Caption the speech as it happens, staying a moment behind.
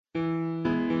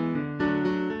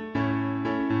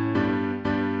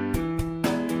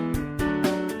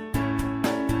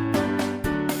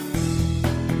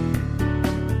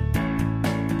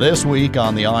This week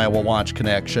on the IowaWatch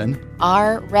Connection,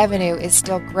 our revenue is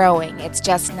still growing. It's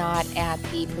just not at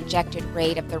the projected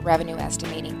rate of the Revenue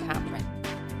Estimating Conference.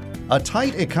 A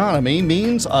tight economy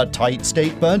means a tight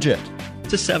state budget.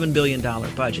 It's a $7 billion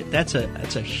budget. That's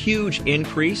a huge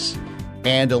increase.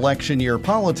 And election year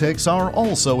politics are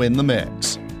also in the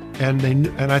mix. And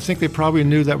I think they probably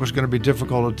knew that was going to be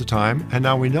difficult at the time, and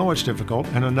now we know it's difficult,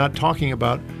 and I'm not talking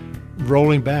about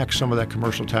rolling back some of that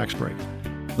commercial tax break.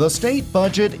 The state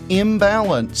budget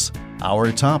imbalance,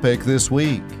 our topic this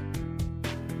week.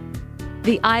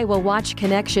 The IowaWatch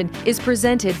Connection is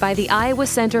presented by the Iowa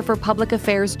Center for Public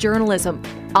Affairs Journalism,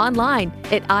 online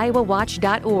at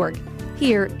iowawatch.org.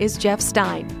 Here is Jeff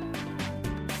Stein.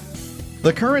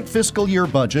 The current fiscal year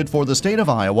budget for the state of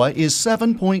Iowa is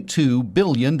 $7.2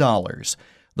 billion.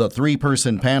 The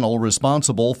three-person panel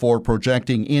responsible for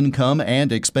projecting income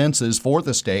and expenses for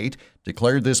the state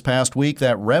declared this past week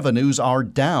that revenues are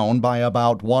down by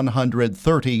about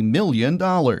 $130 million.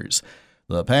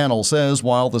 The panel says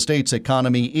while the state's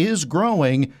economy is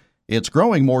growing, it's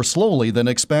growing more slowly than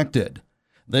expected.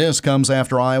 This comes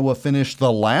after Iowa finished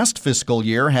the last fiscal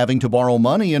year having to borrow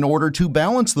money in order to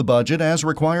balance the budget as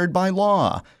required by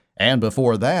law. And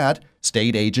before that,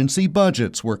 state agency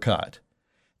budgets were cut.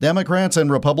 Democrats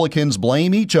and Republicans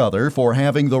blame each other for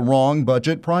having the wrong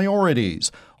budget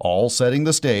priorities, all setting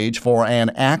the stage for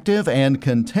an active and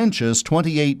contentious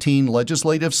 2018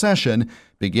 legislative session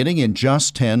beginning in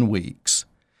just 10 weeks.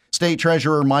 State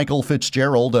Treasurer Michael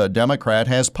Fitzgerald, a Democrat,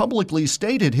 has publicly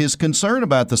stated his concern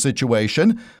about the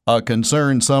situation, a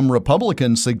concern some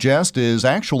Republicans suggest is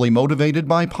actually motivated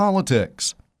by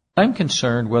politics. I'm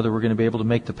concerned whether we're going to be able to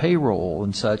make the payroll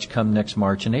and such come next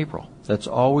March and April. That's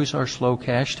always our slow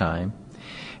cash time.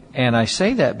 And I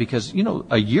say that because,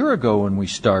 a year ago when we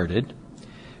started,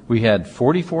 we had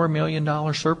 $44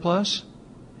 million surplus.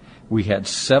 We had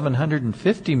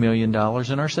 $750 million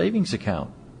in our savings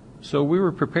account. So we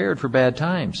were prepared for bad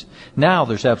times. Now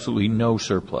there's absolutely no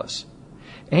surplus.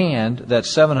 And that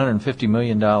 $750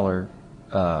 million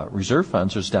reserve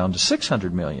funds is down to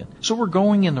 $600 million. So we're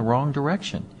going in the wrong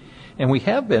direction. And we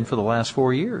have been for the last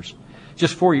 4 years.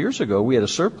 Just 4 years ago, we had a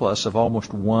surplus of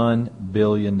almost $1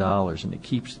 billion, and it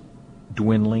keeps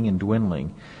dwindling and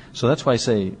dwindling. So that's why I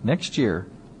say next year,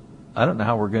 I don't know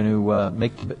how we're going to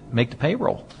make the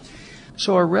payroll.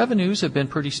 So our revenues have been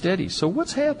pretty steady. So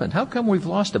what's happened? How come we've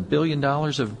lost $1 billion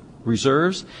of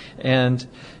reserves, and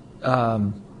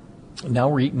now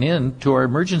we're eating into our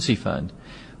emergency fund?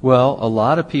 Well, a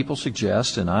lot of people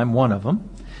suggest, and I'm one of them,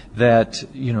 that,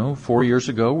 4 years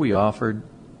ago we offered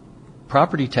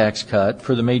property tax cut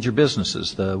for the major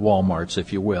businesses, the Walmarts,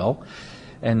 if you will,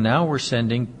 and now we're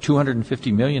sending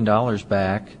 $250 million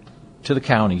back to the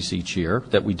counties each year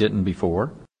that we didn't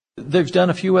before. They've done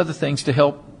a few other things to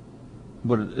help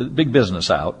big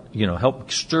business out, help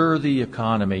stir the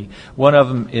economy. One of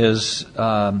them is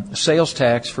sales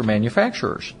tax for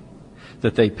manufacturers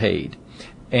that they paid.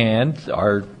 And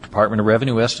our Department of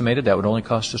Revenue estimated that would only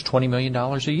cost us $20 million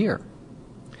a year.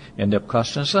 End up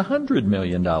costing us $100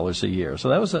 million a year.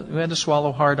 So we had to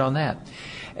swallow hard on that.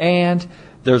 And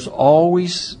there's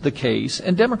always the case,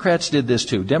 and Democrats did this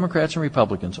too. Democrats and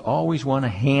Republicans always want to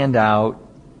hand out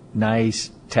nice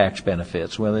tax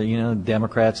benefits. Whether,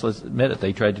 Democrats, let's admit it,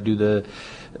 they tried to do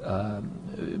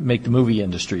make the movie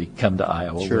industry come to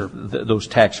Iowa with those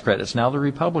tax credits. Now the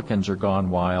Republicans are gone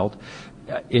wild,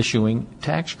 issuing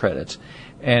tax credits.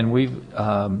 And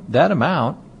that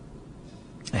amount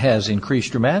has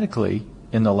increased dramatically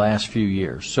in the last few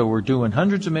years. So we're doing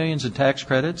hundreds of millions of tax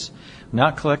credits,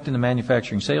 not collecting the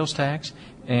manufacturing sales tax,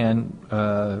 and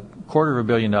 $250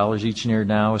 million each year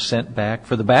now is sent back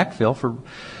for the backfill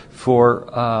for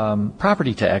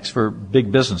property tax for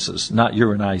big businesses, not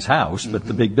your and I's house, but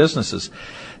the big businesses.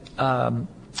 A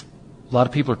lot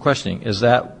of people are questioning,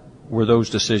 were those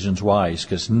decisions wise?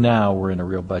 Because now we're in a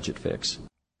real budget fix.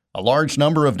 A large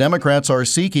number of Democrats are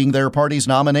seeking their party's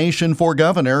nomination for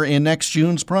governor in next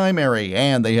June's primary,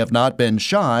 and they have not been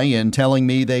shy in telling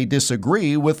me they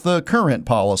disagree with the current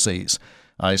policies.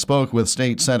 I spoke with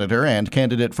State Senator and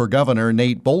candidate for governor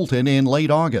Nate Boulton in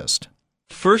late August.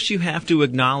 First, you have to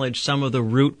acknowledge some of the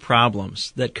root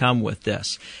problems that come with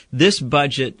this. This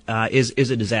budget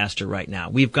is a disaster right now.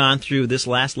 We've gone through this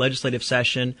last legislative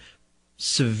session,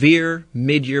 severe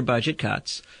mid-year budget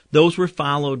cuts. Those were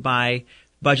followed by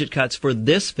budget cuts for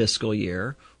this fiscal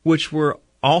year, which were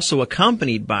also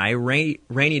accompanied by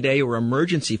rainy day or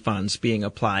emergency funds being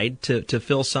applied to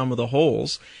fill some of the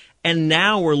holes. And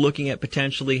now we're looking at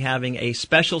potentially having a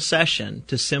special session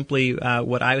to simply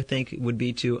what I would think would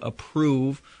be to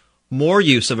approve more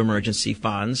use of emergency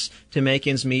funds to make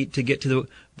ends meet, to get to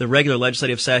the regular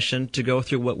legislative session to go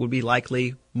through what would be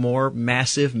likely more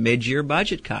massive mid-year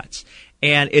budget cuts.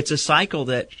 And it's a cycle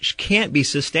that can't be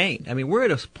sustained. I mean, we're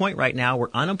at a point right now where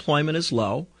unemployment is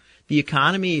low, the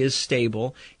economy is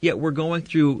stable, yet we're going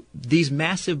through these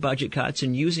massive budget cuts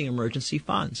and using emergency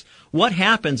funds. What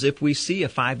happens if we see a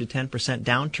 5 to 10%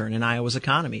 downturn in Iowa's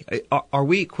economy? Are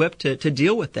we equipped to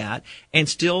deal with that and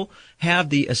still have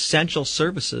the essential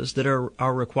services that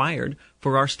are required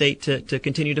for our state to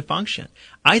continue to function?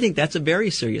 I think that's a very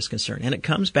serious concern, and it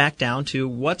comes back down to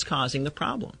what's causing the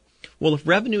problem. Well, if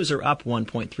revenues are up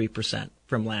 1.3%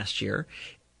 from last year,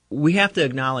 we have to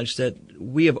acknowledge that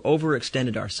we have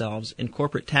overextended ourselves in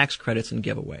corporate tax credits and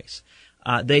giveaways.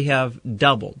 They have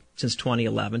doubled since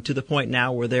 2011 to the point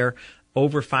now where they're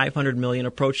over $500 million,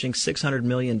 approaching $600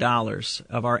 million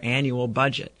of our annual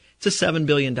budget. It's a $7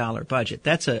 billion budget.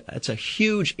 That's a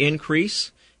huge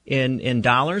increase in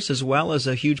dollars, as well as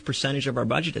a huge percentage of our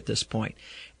budget at this point.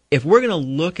 If we're going to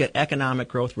look at economic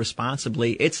growth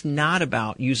responsibly, it's not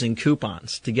about using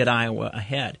coupons to get Iowa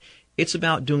ahead. It's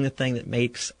about doing the thing that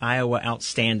makes Iowa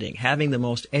outstanding, having the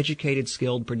most educated,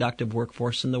 skilled, productive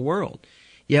workforce in the world.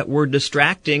 Yet we're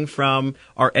distracting from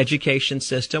our education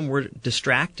system. We're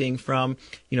distracting from,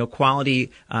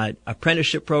 quality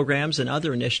apprenticeship programs and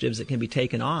other initiatives that can be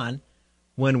taken on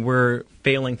when we're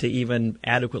failing to even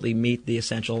adequately meet the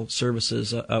essential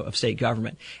services of state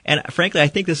government. And frankly, I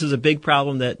think this is a big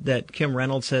problem that Kim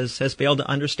Reynolds has failed to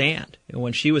understand.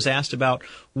 When she was asked about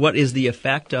what is the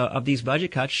effect of these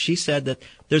budget cuts, she said that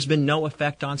there's been no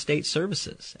effect on state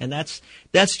services. And that's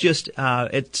just,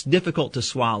 it's difficult to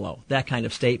swallow, that kind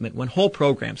of statement. When whole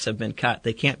programs have been cut,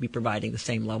 they can't be providing the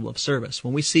same level of service.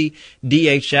 When we see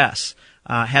DHS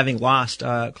having lost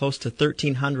close to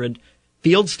 1,300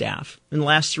 field staff in the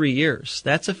last 3 years,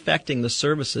 that's affecting the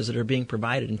services that are being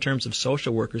provided in terms of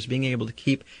social workers being able to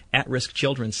keep at-risk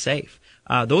children safe.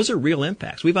 Those are real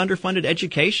impacts. We've underfunded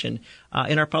education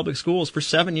in our public schools for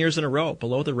 7 years in a row,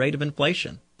 below the rate of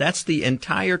inflation. That's the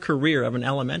entire career of an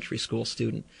elementary school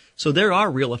student. So there are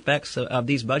real effects of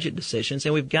these budget decisions,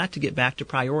 and we've got to get back to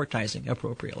prioritizing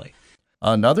appropriately.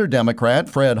 Another Democrat,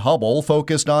 Fred Hubbell,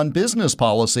 focused on business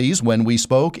policies when we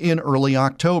spoke in early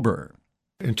October.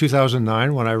 In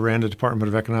 2009, when I ran the Department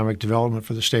of Economic Development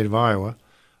for the state of Iowa,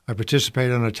 I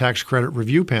participated in a tax credit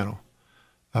review panel.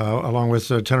 Along with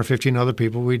 10 or 15 other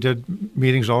people. We did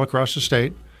meetings all across the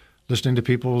state, listening to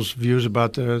people's views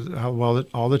about how well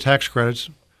all the tax credits,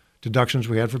 deductions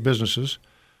we had for businesses.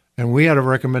 And we had a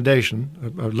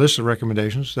recommendation, a list of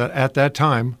recommendations that at that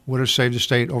time would have saved the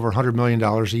state over $100 million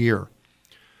a year.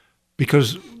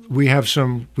 Because we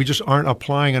just aren't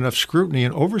applying enough scrutiny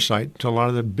and oversight to a lot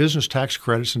of the business tax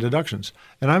credits and deductions.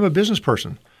 And I'm a business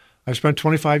person. I've spent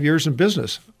 25 years in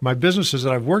business. My businesses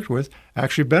that I've worked with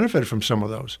actually benefited from some of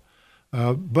those.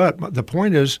 But the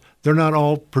point is, they're not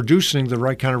all producing the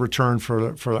right kind of return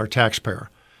for our taxpayer.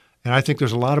 And I think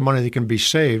there's a lot of money that can be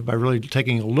saved by really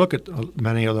taking a look at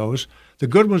many of those. The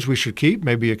good ones we should keep,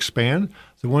 maybe expand.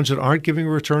 The ones that aren't giving a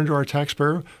return to our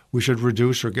taxpayer, we should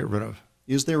reduce or get rid of.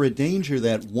 Is there a danger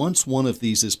that once one of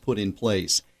these is put in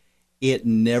place, it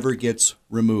never gets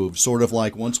removed? Sort of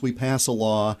like once we pass a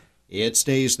law, it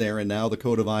stays there, and now the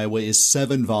Code of Iowa is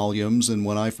 7 volumes, and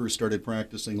when I first started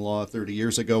practicing law 30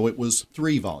 years ago, it was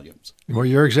 3 volumes. Well,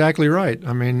 you're exactly right.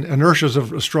 I mean, inertia is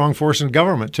a strong force in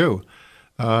government, too.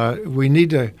 We need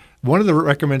to – one of the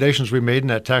recommendations we made in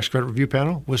that tax credit review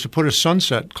panel was to put a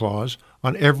sunset clause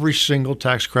on every single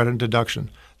tax credit and deduction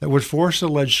that would force the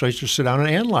legislature to sit down and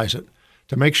analyze it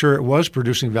to make sure it was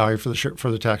producing value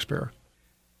for the taxpayer.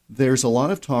 There's a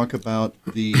lot of talk about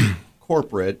the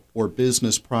corporate or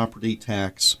business property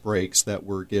tax breaks that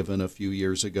were given a few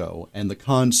years ago, and the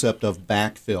concept of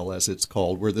backfill, as it's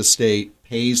called, where the state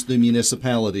pays the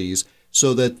municipalities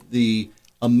so that the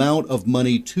amount of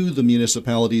money to the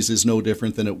municipalities is no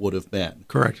different than it would have been.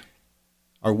 Correct.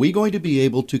 Are we going to be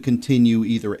able to continue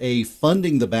either A,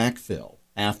 funding the backfill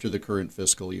after the current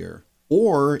fiscal year,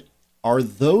 or are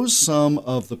those some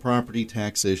of the property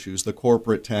tax issues, the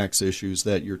corporate tax issues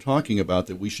that you're talking about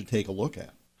that we should take a look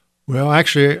at? Well,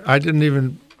 actually, I didn't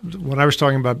even, when I was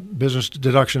talking about business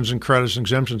deductions and credits and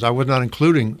exemptions, I was not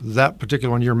including that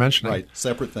particular one you're mentioning. Right,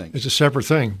 separate thing. It's a separate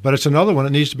thing. But it's another one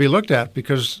that needs to be looked at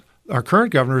because our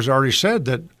current governor has already said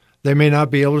that they may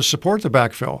not be able to support the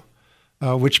backfill,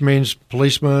 which means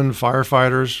policemen,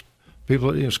 firefighters,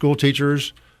 people, school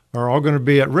teachers are all going to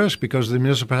be at risk because the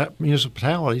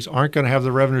municipalities aren't going to have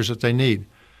the revenues that they need.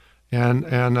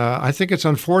 And I think it's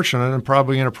unfortunate and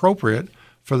probably inappropriate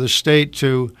for the state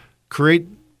to create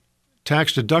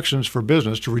tax deductions for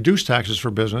business, to reduce taxes for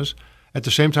business, At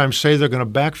the same time, say they're going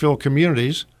to backfill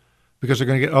communities because they're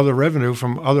going to get other revenue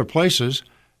from other places.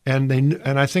 And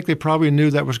I think they probably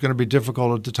knew that was going to be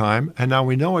difficult at the time. And now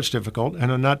we know it's difficult, and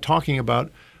they're not talking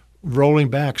about rolling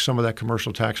back some of that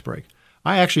commercial tax break.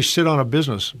 I actually sit on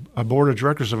a board of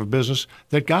directors of a business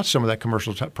that got some of that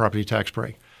commercial property tax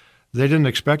break. They didn't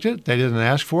expect it, they didn't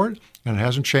ask for it, and it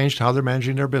hasn't changed how they're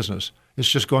managing their business. It's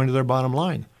just going to their bottom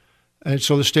line. And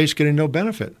so the state's getting no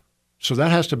benefit. So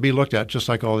that has to be looked at, just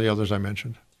like all the others I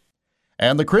mentioned.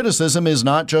 And the criticism is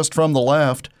not just from the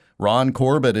left. Ron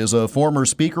Corbett is a former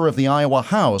Speaker of the Iowa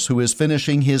House who is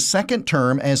finishing his second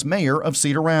term as mayor of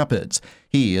Cedar Rapids.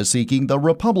 He is seeking the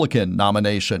Republican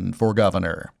nomination for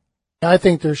governor. I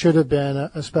think there should have been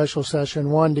a special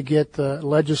session, one, to get the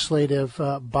legislative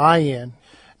buy-in.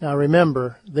 Now,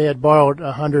 remember, they had borrowed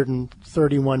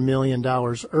 $131 million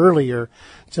earlier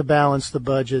to balance the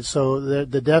budget, so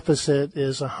the deficit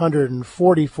is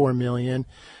 $144 million.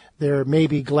 They're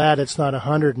maybe glad it's not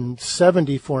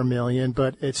 $174 million,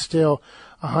 but it's still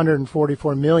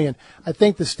 $144 million. I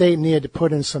think the state needed to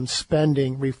put in some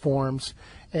spending reforms,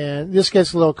 and this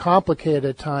gets a little complicated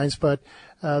at times, but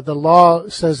the law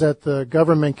says that the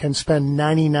government can spend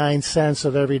 99 cents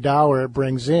of every dollar it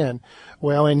brings in.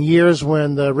 Well, in years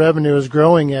when the revenue is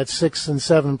growing at 6 and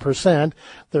 7%,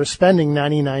 they're spending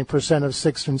 99% of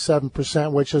 6 and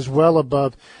 7%, which is well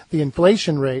above the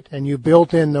inflation rate, and you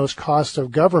built in those costs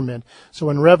of government. So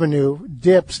when revenue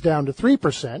dips down to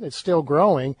 3%, it's still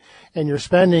growing, and your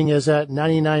spending is at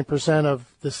 99%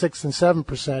 of the 6 and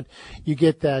 7%, you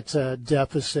get that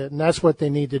deficit. And that's what they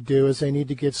need to do, is they need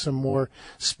to get some more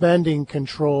spending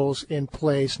controls in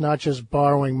place, not just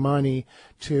borrowing money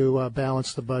to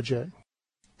balance the budget.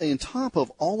 On top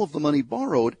of all of the money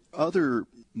borrowed, other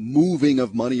moving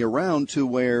of money around to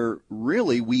where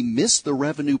really we missed the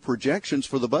revenue projections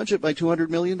for the budget by $200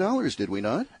 million, did we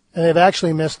not? And they've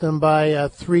actually missed them by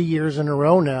 3 years in a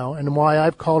row now, and why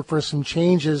I've called for some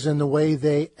changes in the way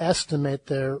they estimate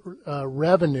their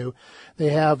revenue.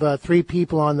 They have 3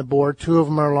 people on the board. 2 of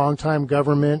them are longtime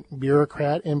government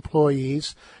bureaucrat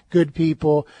employees, good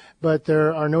people, but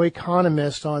there are no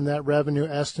economists on that revenue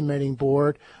estimating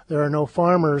board. There are no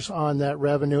farmers on that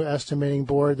revenue estimating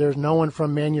board. There's no one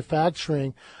from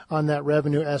manufacturing on that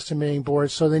revenue estimating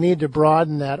board. So they need to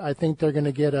broaden that. I think they're going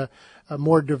to get a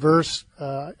more diverse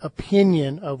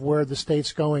opinion of where the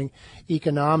state's going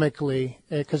economically.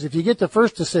 Because if you get the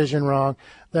first decision wrong,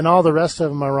 then all the rest of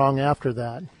them are wrong after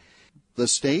that. The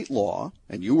state law,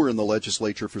 and you were in the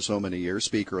legislature for so many years,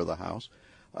 Speaker of the House,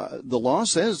 the law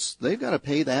says they've got to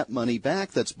pay that money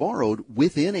back that's borrowed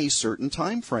within a certain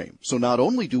time frame. So not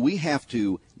only do we have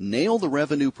to nail the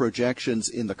revenue projections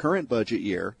in the current budget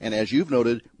year, and as you've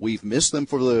noted, we've missed them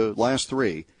for the last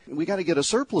 3, we got to get a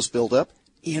surplus built up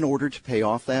in order to pay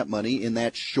off that money in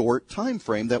that short time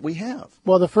frame that we have.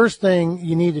 Well, the first thing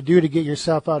you need to do to get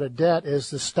yourself out of debt is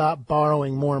to stop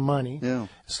borrowing more money. Yeah.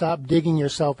 Stop digging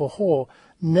yourself a hole.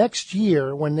 Next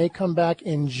year, when they come back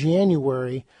in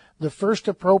January, the first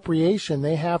appropriation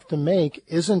they have to make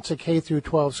isn't to K through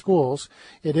 12 schools.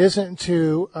 It isn't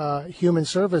to Human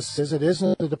Services. It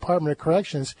isn't to the Department of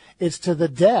Corrections. It's to the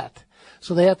debt.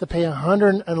 So they have to pay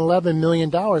 $111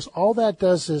 million. All that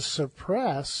does is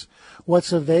suppress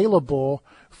what's available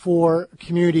for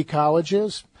community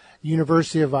colleges,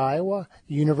 University of Iowa,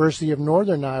 University of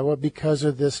Northern Iowa, because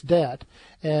of this debt.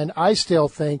 And I still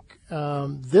think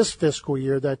this fiscal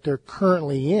year that they're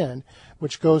currently in,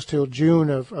 which goes till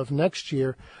June of next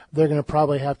year, they're going to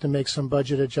probably have to make some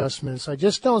budget adjustments. I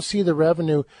just don't see the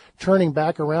revenue turning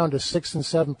back around to 6 and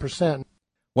 7%.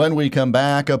 When we come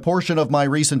back, a portion of my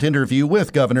recent interview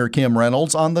with Governor Kim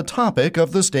Reynolds on the topic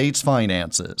of the state's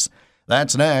finances.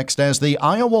 That's next as the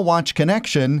IowaWatch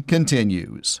Connection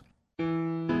continues.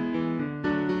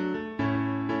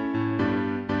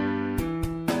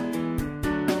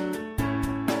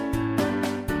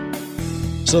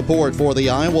 Support for the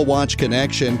IowaWatch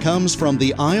Connection comes from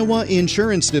the Iowa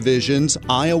Insurance Division's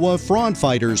Iowa Fraud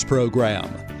Fighters program.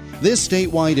 This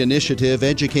statewide initiative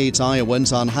educates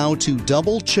Iowans on how to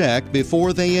double-check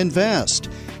before they invest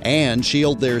and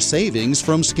shield their savings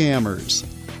from scammers.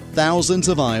 Thousands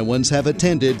of Iowans have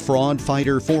attended fraud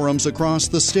fighter forums across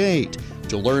the state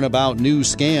to learn about new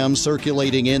scams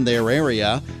circulating in their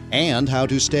area and how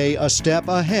to stay a step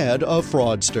ahead of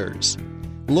fraudsters.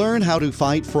 Learn how to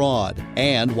fight fraud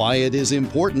and why it is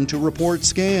important to report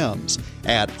scams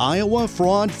at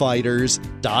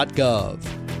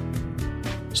iowafraudfighters.gov.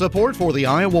 Support for the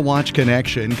IowaWatch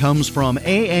Connection comes from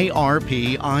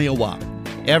AARP Iowa.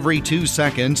 Every 2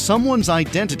 seconds, someone's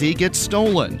identity gets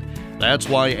stolen. That's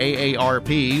why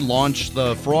AARP launched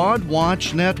the Fraud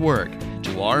Watch Network to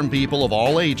to arm people of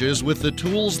all ages with the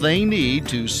tools they need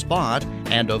to spot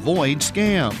and avoid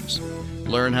scams.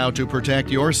 Learn how to protect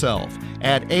yourself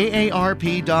at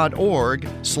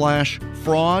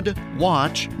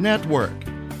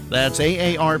aarp.org/fraudwatchnetwork. That's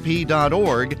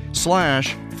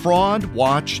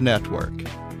aarp.org/fraudwatchnetwork.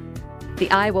 The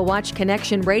Iowa Watch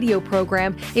Connection radio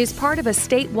program is part of a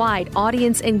statewide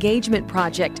audience engagement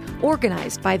project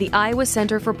organized by the Iowa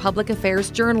Center for Public Affairs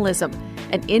Journalism,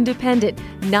 an independent,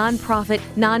 nonprofit,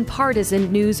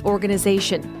 nonpartisan news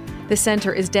organization. The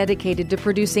center is dedicated to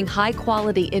producing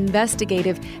high-quality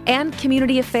investigative and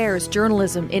community affairs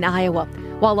journalism in Iowa,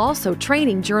 while also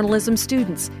training journalism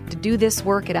students to do this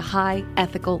work at a high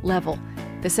ethical level.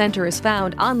 The center is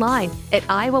found online at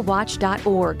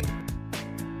iowawatch.org.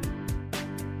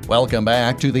 Welcome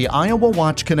back to the Iowa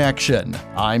Watch Connection.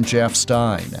 I'm Jeff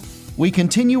Stein. We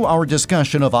continue our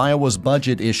discussion of Iowa's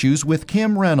budget issues with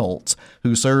Kim Reynolds,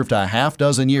 who served a half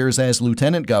dozen years as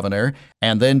lieutenant governor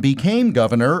and then became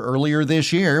governor earlier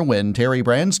this year when Terry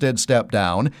Branstad stepped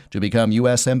down to become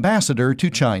U.S. ambassador to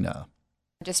China.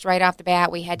 Just right off the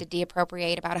bat, we had to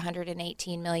deappropriate about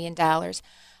 $118 million.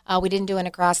 We didn't do an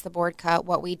across-the-board cut.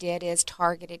 What we did is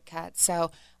targeted cuts.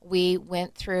 So we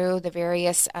went through the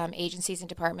various agencies and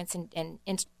departments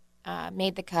and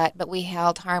made the cut, but we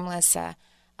held harmless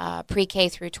pre-K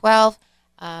through 12,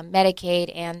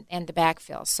 Medicaid, and the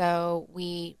backfill. So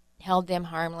we held them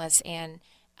harmless and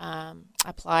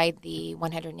applied the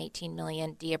 $118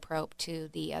 million deapprop to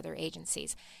the other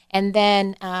agencies. And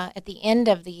then at the end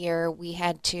of the year, we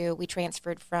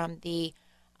transferred from the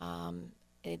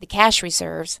cash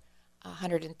reserves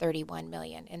 $131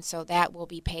 million, and so that will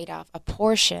be paid off. A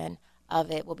portion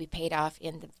of it will be paid off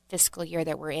in the fiscal year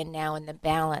that we're in now, and the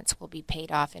balance will be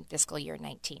paid off in fiscal year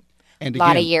 19. And a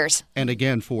lot of years. And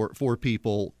again, for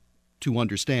people to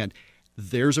understand,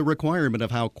 there's a requirement of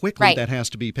how quickly that has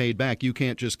to be paid back. You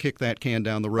can't just kick that can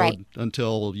down the road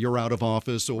until you're out of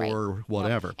office or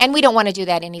whatever. Well, and we don't want to do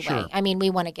that anyway. Sure. I mean, we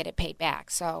want to get it paid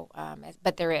back. So,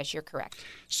 but you're correct.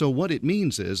 So what it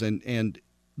means is, and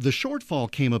the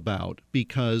shortfall came about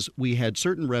because we had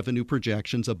certain revenue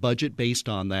projections, a budget based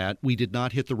on that. We did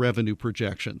not hit the revenue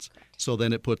projections. So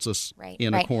then it puts us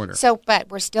in a corner. So, but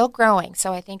we're still growing.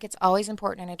 So I think it's always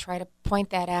important, and I try to point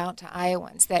that out to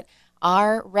Iowans, that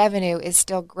our revenue is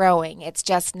still growing. It's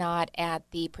just not at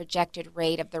the projected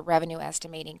rate of the revenue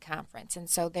estimating conference. And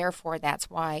so therefore, that's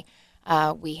why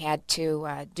we had to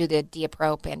do the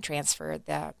deapprop and transfer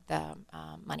the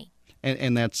money.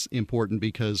 And that's important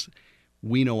because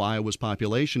we know Iowa's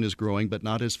population is growing, but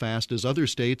not as fast as other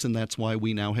states, and that's why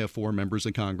we now have 4 members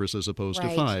of Congress as opposed to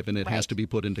 5, and it has to be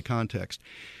put into context.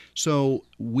 So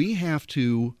we have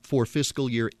to, for fiscal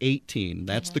year 18,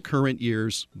 that's the current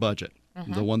year's budget,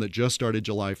 the one that just started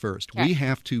July 1st, we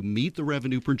have to meet the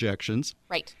revenue projections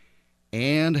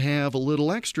and have a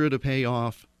little extra to pay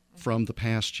off from the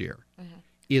past year.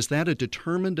 Is that a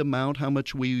determined amount, how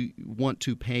much we want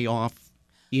to pay off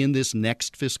in this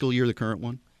next fiscal year, the current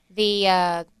one?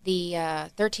 The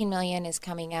 $13 million is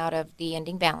coming out of the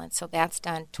ending balance, so that's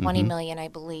done. $20 million, I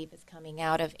believe, is coming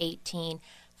out of 18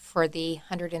 for the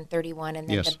 131, and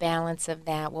then the balance of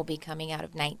that will be coming out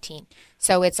of 19.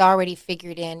 So it's already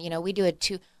figured in. You know, we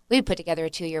put together a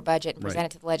 2-year budget and present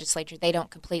it to the legislature. They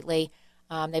don't completely,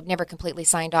 they've never completely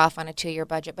signed off on a 2-year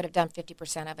budget, but have done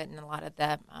 50% of it in a lot of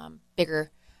the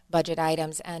bigger budget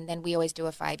items, and then we always do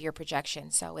a 5-year projection.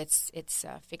 So it's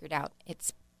figured out.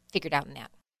 It's figured out in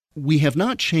that. We have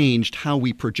not changed how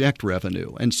we project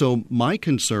revenue. And so my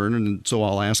concern, and so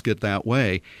I'll ask it that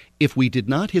way, if we did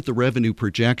not hit the revenue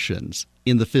projections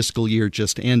in the fiscal year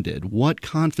just ended, what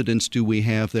confidence do we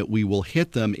have that we will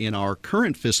hit them in our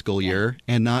current fiscal year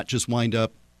and not just wind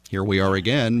up, here we are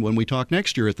again, when we talk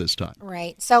next year at this time?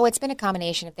 Right. So it's been a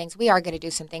combination of things. We are going to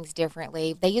do some things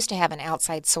differently. They used to have an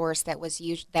outside source that was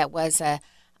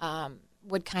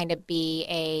would kind of be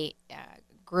a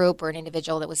group or an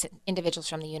individual that was individuals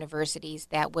from the universities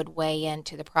that would weigh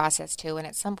into the process too, and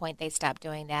at some point they stopped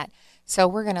doing that. So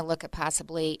we're going to look at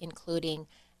possibly including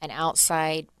an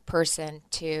outside person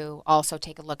to also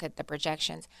take a look at the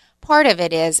projections. Part of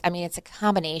it is, it's a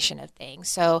combination of things.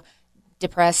 So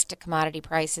depressed commodity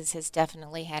prices has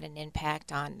definitely had an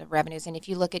impact on the revenues. And if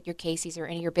you look at your Casey's or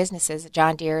any of your businesses,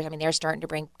 John Deere, they're starting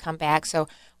to come back. So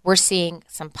we're seeing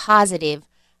some positive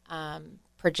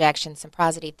projections, some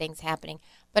positive things happening.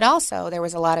 But also there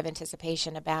was a lot of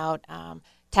anticipation about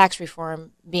tax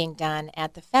reform being done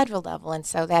at the federal level, and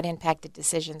so that impacted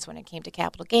decisions when it came to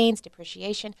capital gains,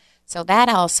 depreciation. So that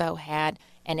also had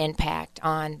an impact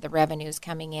on the revenues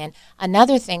coming in.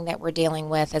 Another thing that we're dealing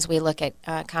with as we look at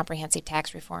comprehensive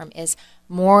tax reform is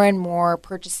more and more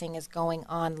purchasing is going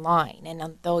online.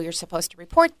 And though you're supposed to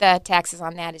report the taxes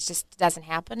on that, it just doesn't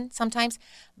happen sometimes.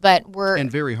 But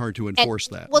and very hard to enforce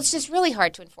that. Well, it's just really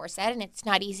hard to enforce that, and it's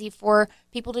not easy for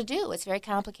people to do. It's very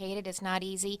complicated. It's not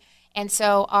easy. And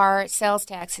so our sales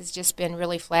tax has just been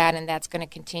really flat, and that's going to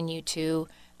continue to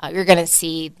you're going to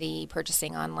see the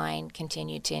purchasing online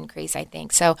continue to increase, I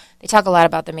think. So they talk a lot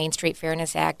about the Main Street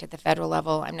Fairness Act at the federal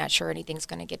level. I'm not sure anything's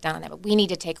going to get done on that, but we need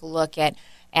to take a look at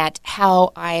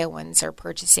how Iowans are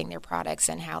purchasing their products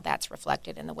and how that's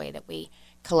reflected in the way that we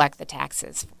collect the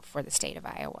taxes for the state of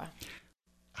Iowa.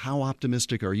 How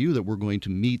optimistic are you that we're going to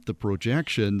meet the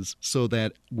projections so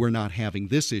that we're not having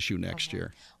this issue next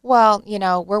year? Well,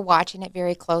 we're watching it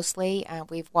very closely.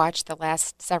 We've watched the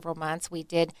last several months.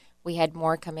 We had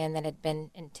more come in than had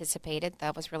been anticipated.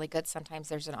 That was really good. Sometimes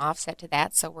there's an offset to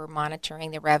that, so we're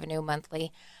monitoring the revenue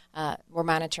monthly. We're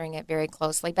monitoring it very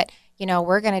closely. But,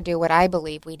 we're going to do what I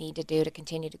believe we need to do to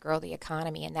continue to grow the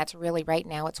economy, and that's really right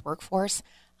now it's workforce.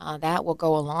 That will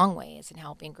go a long ways in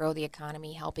helping grow the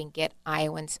economy, helping get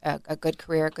Iowans a good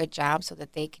career, a good job so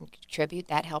that they can contribute.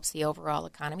 That helps the overall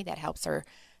economy. That helps our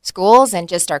schools and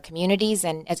just our communities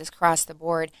and as it's across the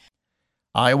board.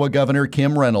 Iowa Governor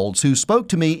Kim Reynolds, who spoke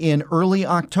to me in early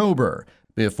October,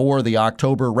 before the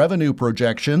October revenue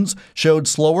projections showed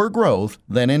slower growth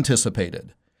than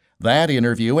anticipated. That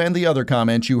interview and the other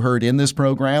comments you heard in this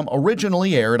program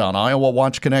originally aired on Iowa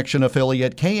Watch Connection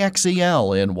affiliate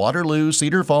KXEL in Waterloo,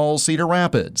 Cedar Falls, Cedar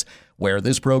Rapids, where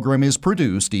this program is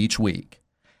produced each week.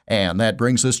 And that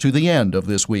brings us to the end of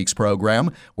this week's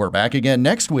program. We're back again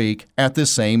next week at the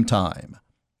same time.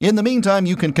 In the meantime,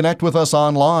 you can connect with us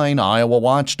online,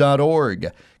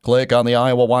 IowaWatch.org. Click on the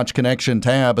Iowa Watch Connection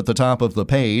tab at the top of the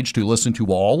page to listen to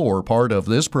all or part of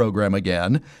this program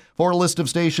again, for a list of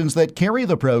stations that carry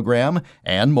the program,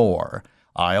 and more.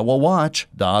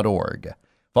 IowaWatch.org.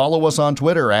 Follow us on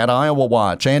Twitter at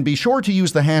IowaWatch, and be sure to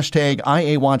use the hashtag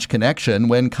IAWatchConnection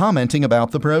when commenting about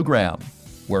the program.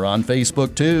 We're on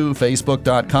Facebook too,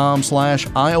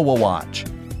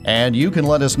 facebook.com/IowaWatch. And you can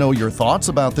let us know your thoughts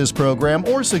about this program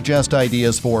or suggest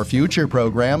ideas for future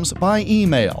programs by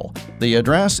email. The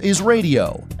address is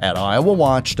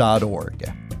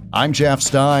radio@iowawatch.org. I'm Jeff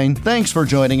Stein. Thanks for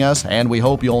joining us, and we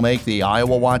hope you'll make the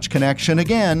Iowa Watch Connection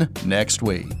again next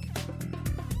week.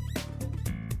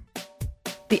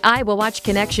 The Iowa Watch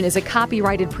Connection is a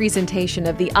copyrighted presentation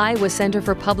of the Iowa Center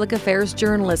for Public Affairs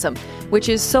Journalism, which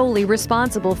is solely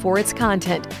responsible for its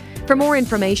content. For more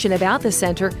information about the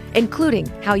center, including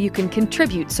how you can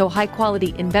contribute so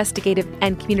high-quality investigative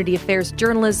and community affairs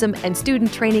journalism and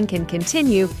student training can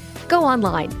continue, go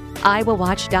online,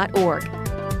 iowawatch.org.